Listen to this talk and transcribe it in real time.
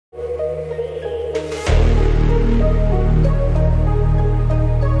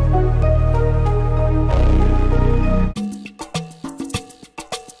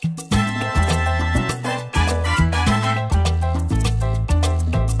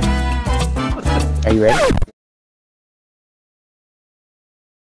Are you ready?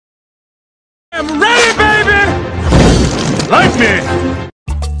 I'm ready, baby! Like me!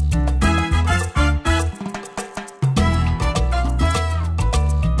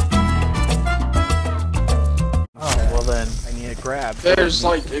 Oh, well then, I need to grab. There's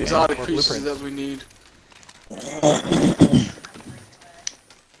like exotic pieces that we need.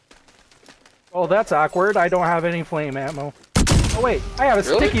 Oh, that's awkward. I don't have any flame ammo. Oh wait, I have a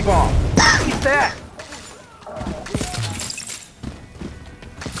sticky bomb. Eat that!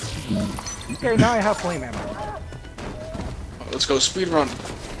 Okay, now I have flame ammo. Let's go speed run.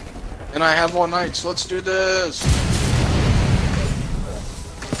 And I have 1 night, so let's do this.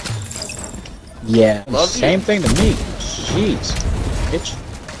 Yeah, Love same you. thing to me. Jeez. Bitch.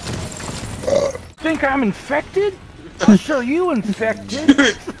 Think I'm infected? I'll show you infected.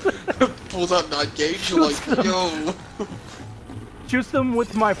 Pulls out that gauge, you're like, yo. Shoots them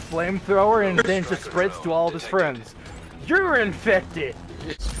with my flamethrower and then just spreads to all of his friends. You're infected!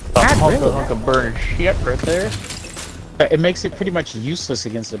 That's really hunk of burn shit right there. It makes it pretty much useless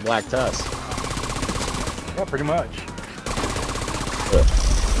against the black dust. Yeah, pretty much.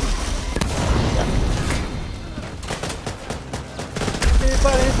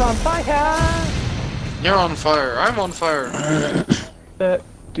 Everybody's on fire! You're on fire, I'm on fire. That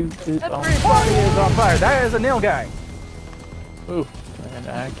dude is on fire. Everybody is on fire. That is a nail guy. Ooh, and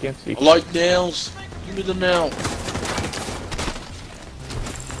I can't see. I like nails. Give me the nail. What's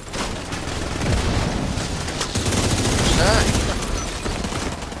that?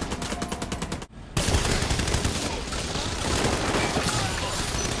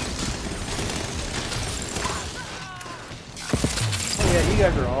 Oh yeah, you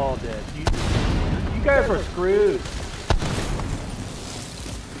guys are all dead. You guys were screwed.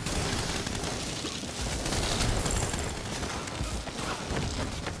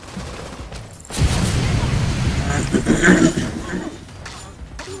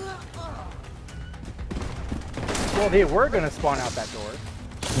 Well, they were gonna spawn out that door.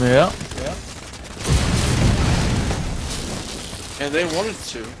 Yeah. Yeah. And they wanted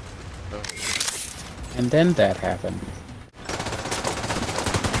to. And then that happened.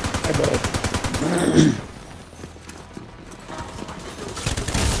 I bet.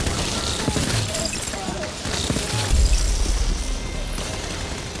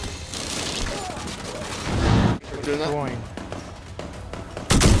 Doing that?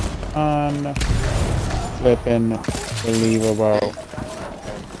 Flippin' believable.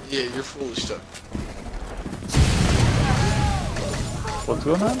 Yeah, you're fully stuck. What's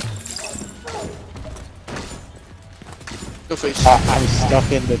going on? Killface. I'm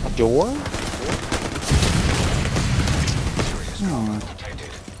stuck in the door?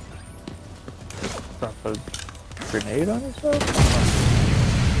 Drop a grenade on yourself?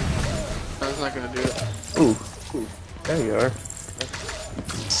 That's not gonna do it. Ooh. There you are.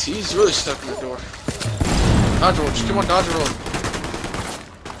 He's really stuck in the door. Dodge roll, just come on, dodge roll.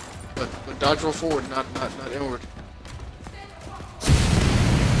 But dodge roll forward, not inward.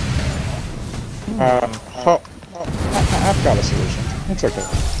 I've got a solution. It's okay.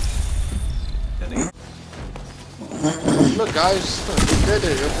 Look, guys, we did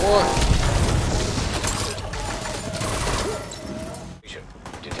it, your boy.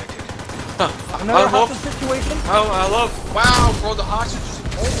 Another hostage situation? I love. Wow, bro, the hostages.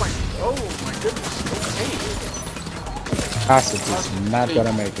 Oh my goodness. Okay. Hostage is not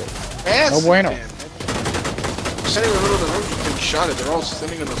gonna make it. Yes, No bueno. man. Standing in the middle of the room, you can shot it. They're all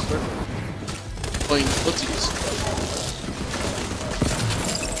standing in the circle, playing footsies.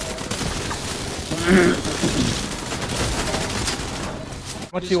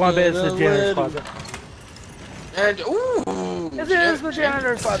 What do you want to bet is the janitor's closet? And ooh, This is the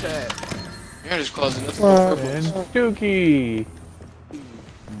janitor's closet. Janitor's closet. That's And Dookie.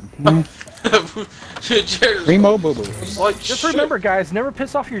 Janitor's Primo boo boo. It's like Just shit. remember, guys, never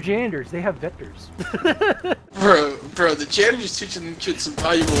piss off your janitors. They have vectors. Bro, the janitor's teaching them kids some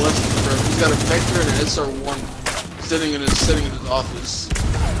valuable lessons, bro. He's got a vector and an SR1 sitting in his office.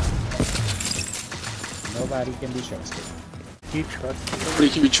 Nobody can be trusted. You trust me. Nobody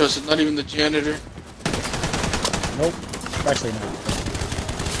can be trusted, not even the janitor. Nope. Especially not.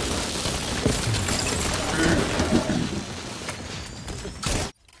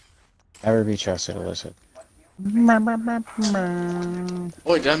 Never be trusted, Illicit. Oh,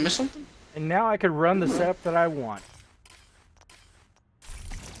 wait, did I miss something? And now I can run the setup that I want.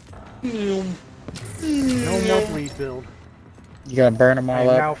 No more bleed build. You gotta burn them I all am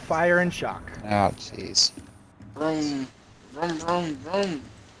up? now fire and shock. Oh, jeez. Vroom, vroom, vroom, vroom.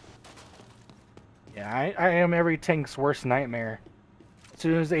 Yeah, I am every tank's worst nightmare.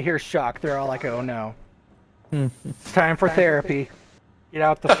 soon as they hear shock, they're all like, "Oh no, it's time for therapy." Get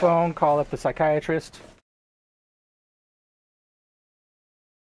out the phone, call up the psychiatrist.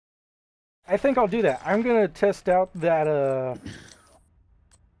 I think I'll do that. I'm gonna test out that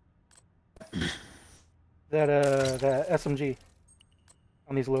that SMG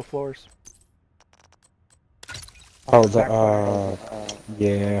on these low floors. Oh,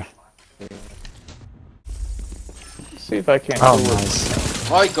 yeah. See if I can't. Oh, nice.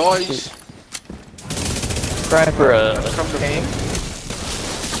 Hi guys. Trying for a tank.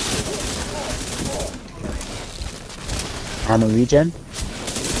 Armor regen?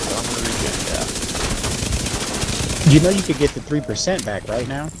 You know you could get the 3% back right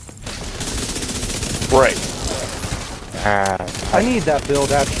now? Right. I need that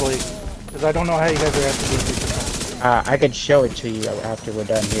build actually, because I don't know how you guys are actually doing 3%. I could show it to you after we're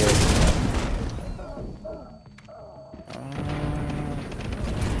done here.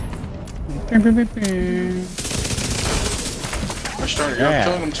 I'm killing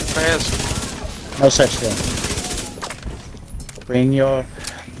them too fast. No such thing. Bring your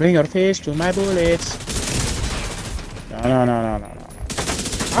face to my bullets. No.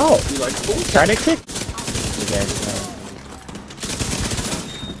 Oh, You like bullets? try to kick. You guys know.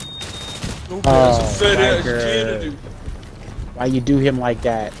 That's a fat ass Ryker. kid. Why you do him like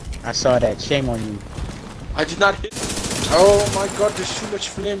that? I saw that. Shame on you. I did not hit. Oh my god, there's too much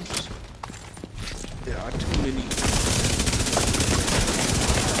flames. There are too many.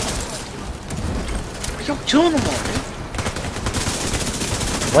 Yo, killing them all, man.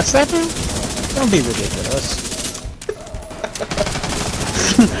 What's that, man? Don't be ridiculous.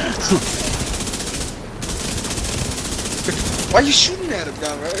 Why are you shooting at him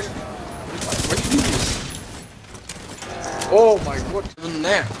now, right? Why you do this? Oh my god, even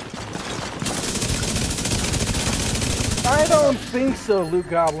that. I don't think so, Luke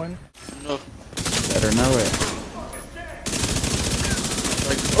Goblin. No. Better know it.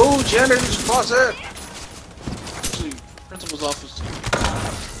 Like, oh, janitor's closet. Actually, principal's office.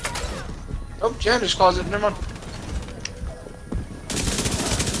 Oh, janitor's closet. Never mind.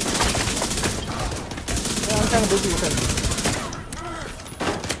 Yeah, I'm kind of busy with him.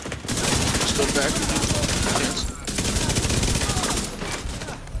 Let's go back. Yes.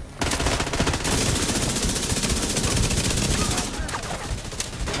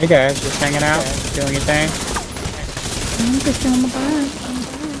 Hey guys, just hanging out, doing your thing.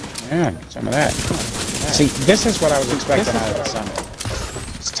 Yeah, some of that. See, this is what I was expecting out of the summit.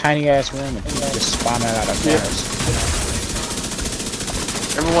 This tiny ass room and people just spawning out of corners.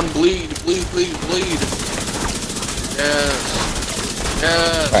 Everyone bleed.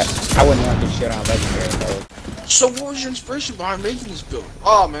 Yes. But I wouldn't want this shit on legendary mode. So what was your inspiration behind making this build?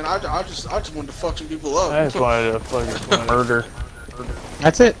 Oh man, I just wanted to fuck some people up. I just wanted to fucking murder.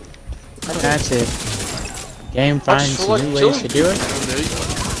 That's it. That's it. Game finds new ways to do it.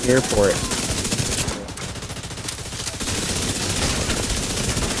 Here for it.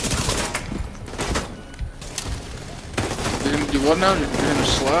 You're gonna do what now? You're gonna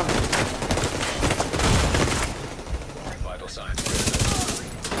slap? Vital signs.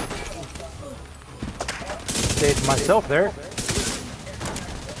 Saved myself there.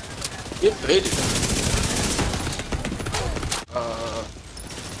 Get baited.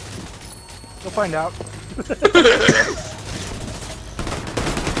 You'll find out.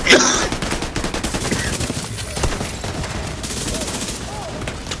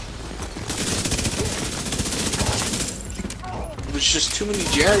 There's just too many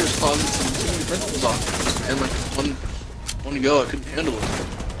janitor's closets and too many principal's offices. And like one go, I couldn't handle it.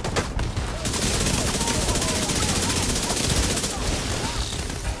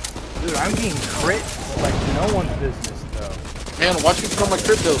 Dude, I'm getting crit like no one's business though. Man, watch me put on my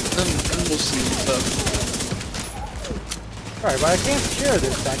crypto, then we'll see what's up. Alright, but I can't share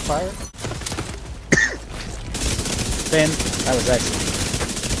this backfire. Ben, that was excellent.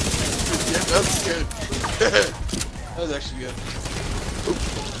 Yeah, that was good. That was actually good.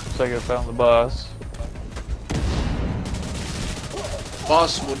 Looks like I found the boss.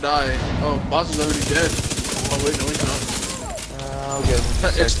 Boss will die. Oh, boss is already dead. Oh wait, no he's not. I'll get him.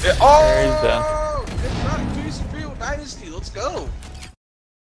 There he's done. It's not a Case Imperial Dynasty. Let's go.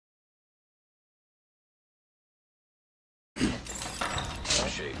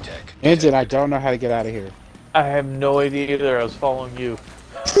 Engine, I don't know how to get out of here. I have no idea either. I was following you.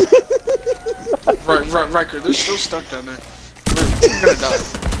 Right, Ryker, they're still stuck down there. We're gonna die.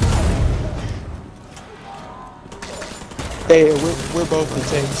 Hey, we're both the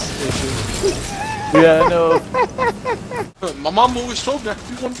same issue. Yeah, I know. My mom always told me I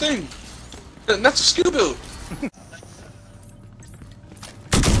could do one thing, and that's a skill build.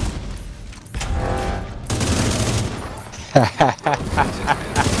 Hey,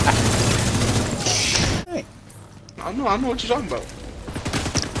 I know what you're talking about.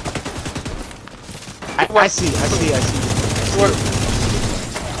 I see. What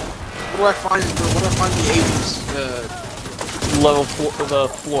do I find? What do I find the 80s? Level the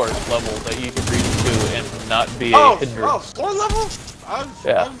floor level that you can reach to and not be Oh, hindered. oh, floor level?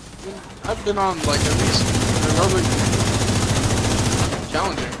 I've been on like at least another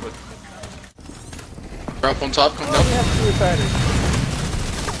challenging, but drop on top, come down. We have suiciders.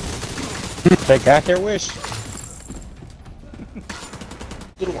 They got their wish.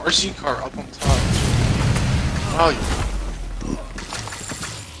 Little RC car up on top. Oh,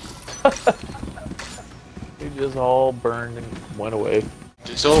 They just all burned and went away.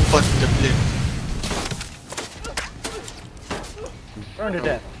 it's all but the blip. Burn to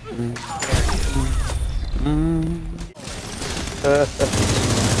death.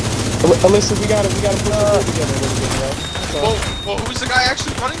 Illicit, we gotta put the together a little bit, bro. Well, who's the guy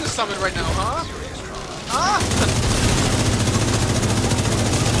actually running the summit right now, huh? Huh?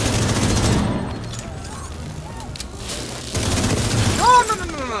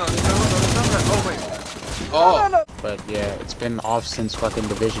 No. Oh, wait. Oh. But yeah, it's been off since fucking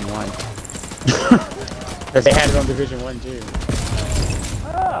Division 1. Because they had it on Division 1 too.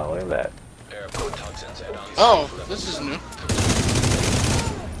 Ah, look at that. Oh, this is new.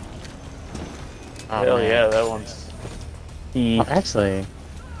 Oh, Hell man. yeah, that one's... Oh, actually,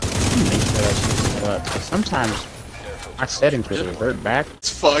 make sure that shit's set up. 'Cause sometimes my settings will revert back. It's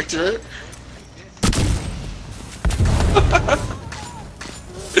fucked, right?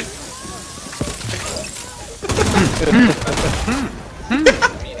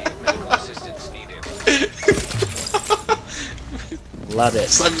 Love it.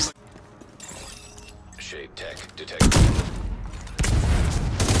 Slime's Shade tech detected.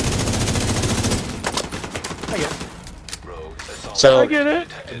 Rogue assault. So I get it.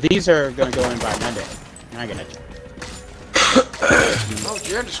 these are gonna go in by Monday. I get it. oh,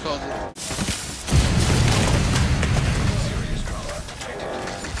 Jared just called it. Serious trauma detected.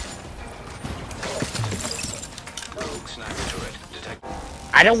 Rogue sniper turret detected.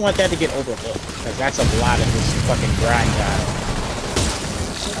 I don't want that to get overlooked because that's a lot of this fucking grind time.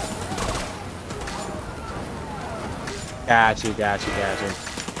 Got you.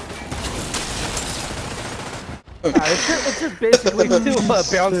 It's just basically to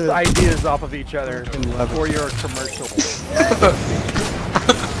bounce ideas off of each other for your commercial.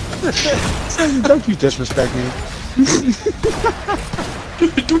 Don't you disrespect me.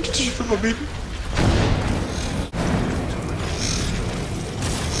 Don't you disrespect my baby?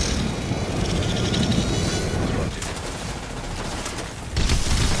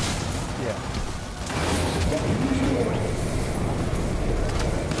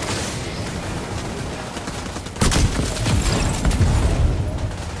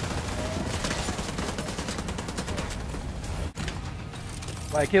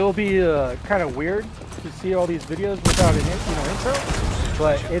 Like, it will be kind of weird to see all these videos without an intro,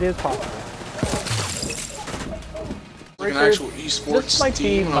 but it is possible. Like an actual esports This might be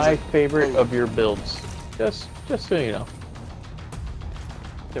team. my favorite of your builds. Just so you know.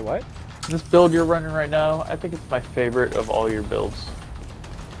 Say what? This build you're running right now, I think it's my favorite of all your builds.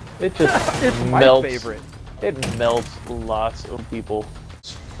 It just It's my melts. favorite. It melts lots of people.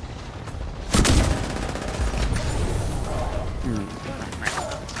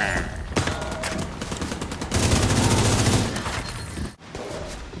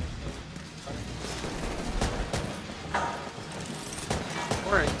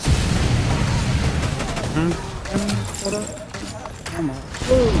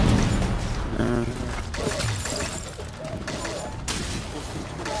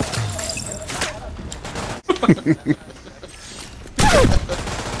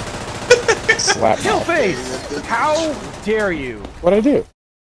 Slap. Killface! How dare you? What'd I do?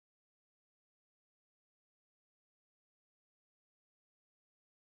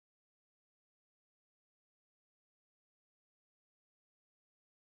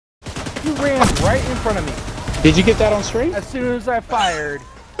 You ran right in front of me. Did you get that on stream? As soon as I fired,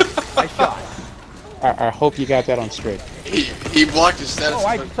 I shot. I hope you got that on stream. He blocked his status. Oh,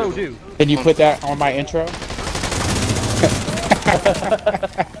 I effect so with do. Can you put that on my intro?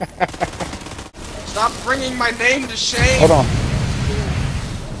 Stop bringing my name to shame. Hold on.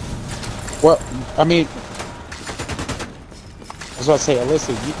 Well, I mean, I was about to say,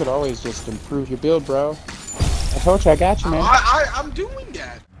 Illicit, you could always just improve your build, bro. I told you, I got you, man. I'm doing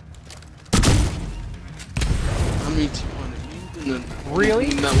that. I mean,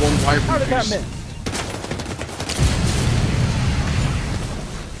 Really? in that one vibrant How did that piece. miss?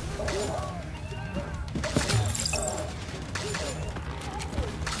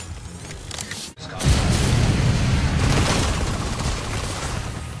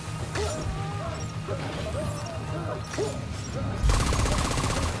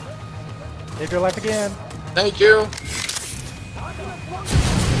 Live your life again. Thank you.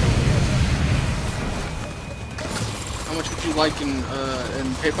 How much would you like in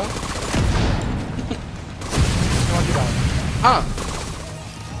PayPal? $20. Ah.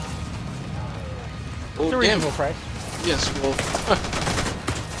 It's Oh, a damn. reasonable price. Yes, well.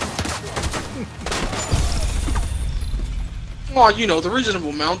 Well, you know, the reasonable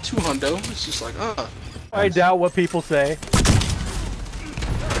amount, $200. It's just like, I doubt what people say.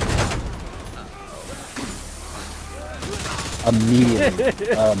 Immediately.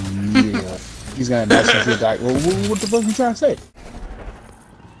 Immediately. He's gonna message you back. Well, what the fuck are you trying to say?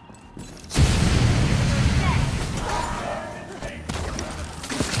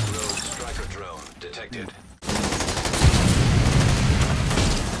 Rogue striker drone detected.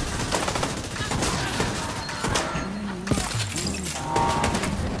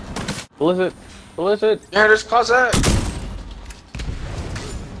 Illicit. Illicit. yeah, there's Cosette.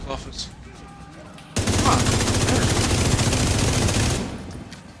 Office.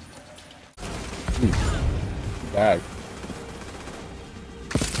 Bag.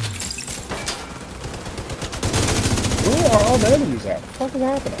 Where are all the enemies at? What the fuck is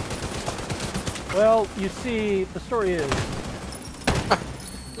happening? Well, you see, the story is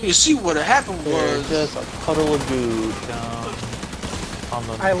You see what happened There's was... just a puddle of goo down on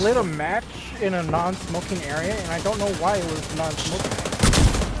the. I lit a match in a non-smoking area, and I don't know why it was non-smoking.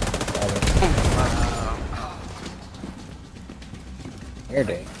 Air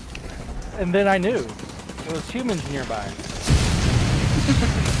day. And then I knew. There was humans nearby.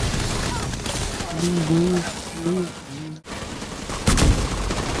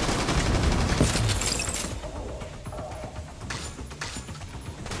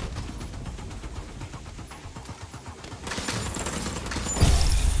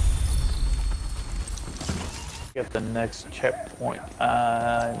 Get the next checkpoint.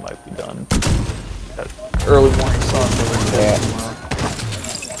 I might be done. That early morning sun.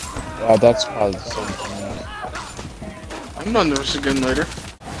 Yeah, that's probably the same thing. I'm done this again later.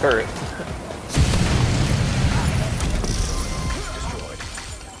 Turret.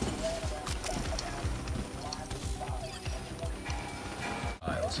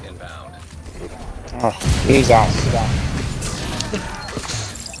 Files inbound. Oh, he's out. Sit down.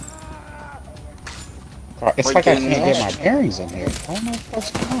 God, it's like I can't get my bearings in here. I don't know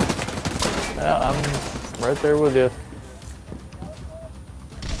what's going on. Yeah, I'm right there with you.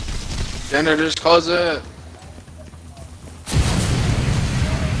 Janitor's Cosette.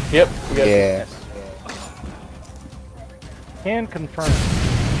 Yep. We got Yeah. Can confirm.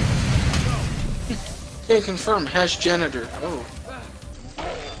 Can't confirm. Hash janitor. Oh.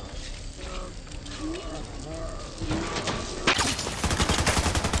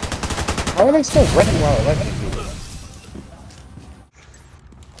 How are they still running while electrocuted?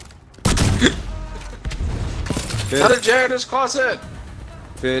 Not a janitor's Cosette.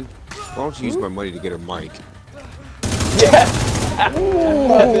 Finn, why don't you use my money to get a mic?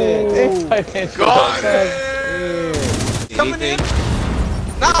 Got it. Coming in. Anything?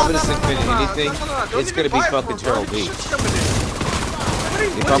 No, I'm gonna say Finn, anything? It's gonna be fucking Turtle Beach.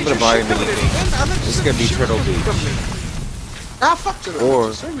 If I'm gonna buy him anything, it's gonna be Turtle Beach. Ah, fuck Turtle Or-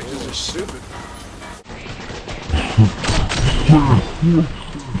 Beach. Sandwiches are stupid.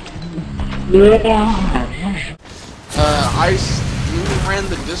 Ice ran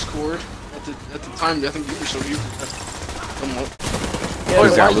the Discord at the time. I think you were so you. Somewhat. Yeah, Oh,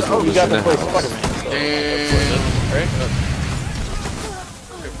 but that was what you was got in to the play house. Spider-Man. So And right?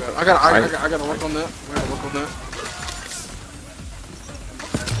 I gotta work on that. I gotta work on that.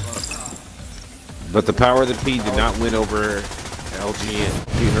 But the power of the P did not win over LGN.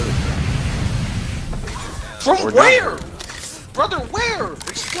 You heard? From Or not. where? Brother, where?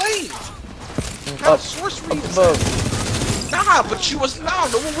 Explain! What kind of sorcery is that? Nah, but she was, no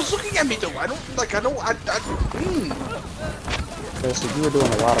one was looking at me though. I don't. Chris, you were doing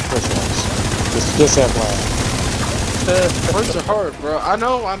a lot of push-ups. Just FYI. Words are hard, bro. I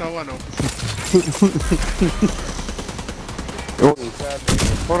know.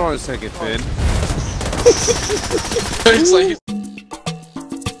 Hold on a second, Finn. It's like,